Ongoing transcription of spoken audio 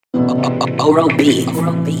Ouro Beatz.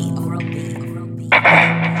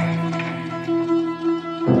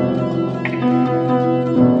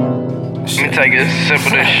 Let me take a sip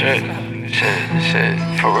of this shit. Shit,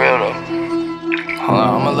 for real though. Hold on,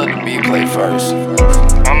 I'ma let the beat play first.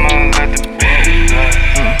 I'ma let the beat play.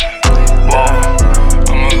 Whoa.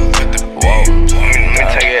 I'ma let the beat play.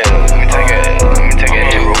 Let me take it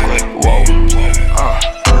hit real quick. Whoa.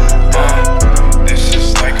 This is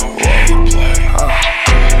like a replay.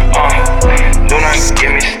 Do not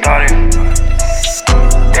get me started.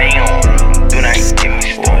 Damn. Do not get me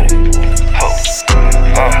started. Ho.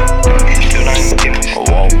 Do not get me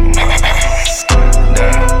started.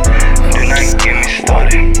 Do not get me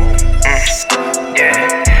started. Yeah.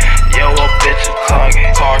 Yo, a bitch a target.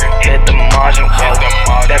 Hit the margin.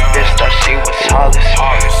 That bitch thought she was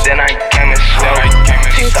hollis. Then I came and slow.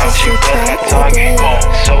 She thought she was my target.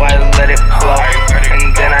 So I let it blow.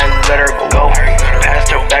 And then I let her go.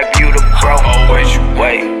 Passed her back, you the bro.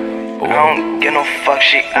 Wait. I don't give no fuck,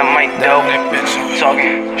 she at my dough.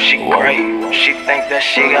 Talking, she great. She think that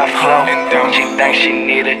she got flow. She think she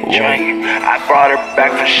need a drink. I brought her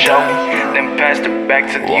back for show. Then passed her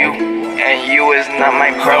back to you. And you is not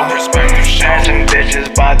my bro. Passing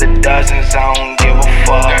bitches by the dozens, I don't give a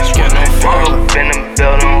fuck. Pull up in the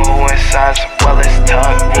building, who inside as well as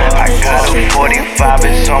tough. I got a 45,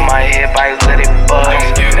 it's on my hip, I let it buzz.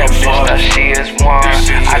 That bitch thought she is one.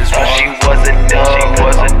 I thought she was a dub,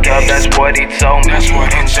 that's what he told me.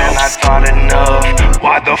 And then I thought enough.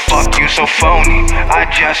 Why the fuck you so phony? I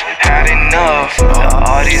just had enough.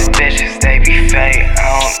 All these bitches, they be fake,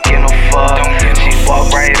 I don't give no fuck. She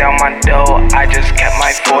walked right out my door, I just kept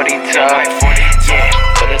my 40 tucked. Yeah,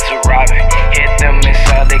 but it's a robin. Hit them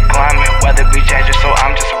inside, they climbing. Weather be changing, so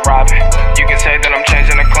I'm just a robin. You can say that I'm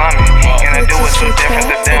changing the climate, and I do it so different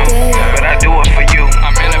than them. But I do it for you.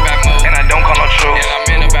 I'm in a bad mood, and I don't call no truth.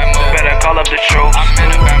 I'm in a bad mood. Better call up the truth. I'm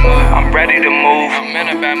in a bad mood. I'm ready to move. I'm in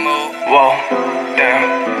a bad mood. Whoa, damn,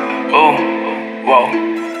 ooh, whoa,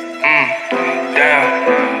 damn,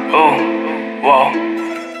 ooh, whoa,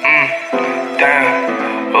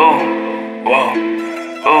 damn, ooh, whoa.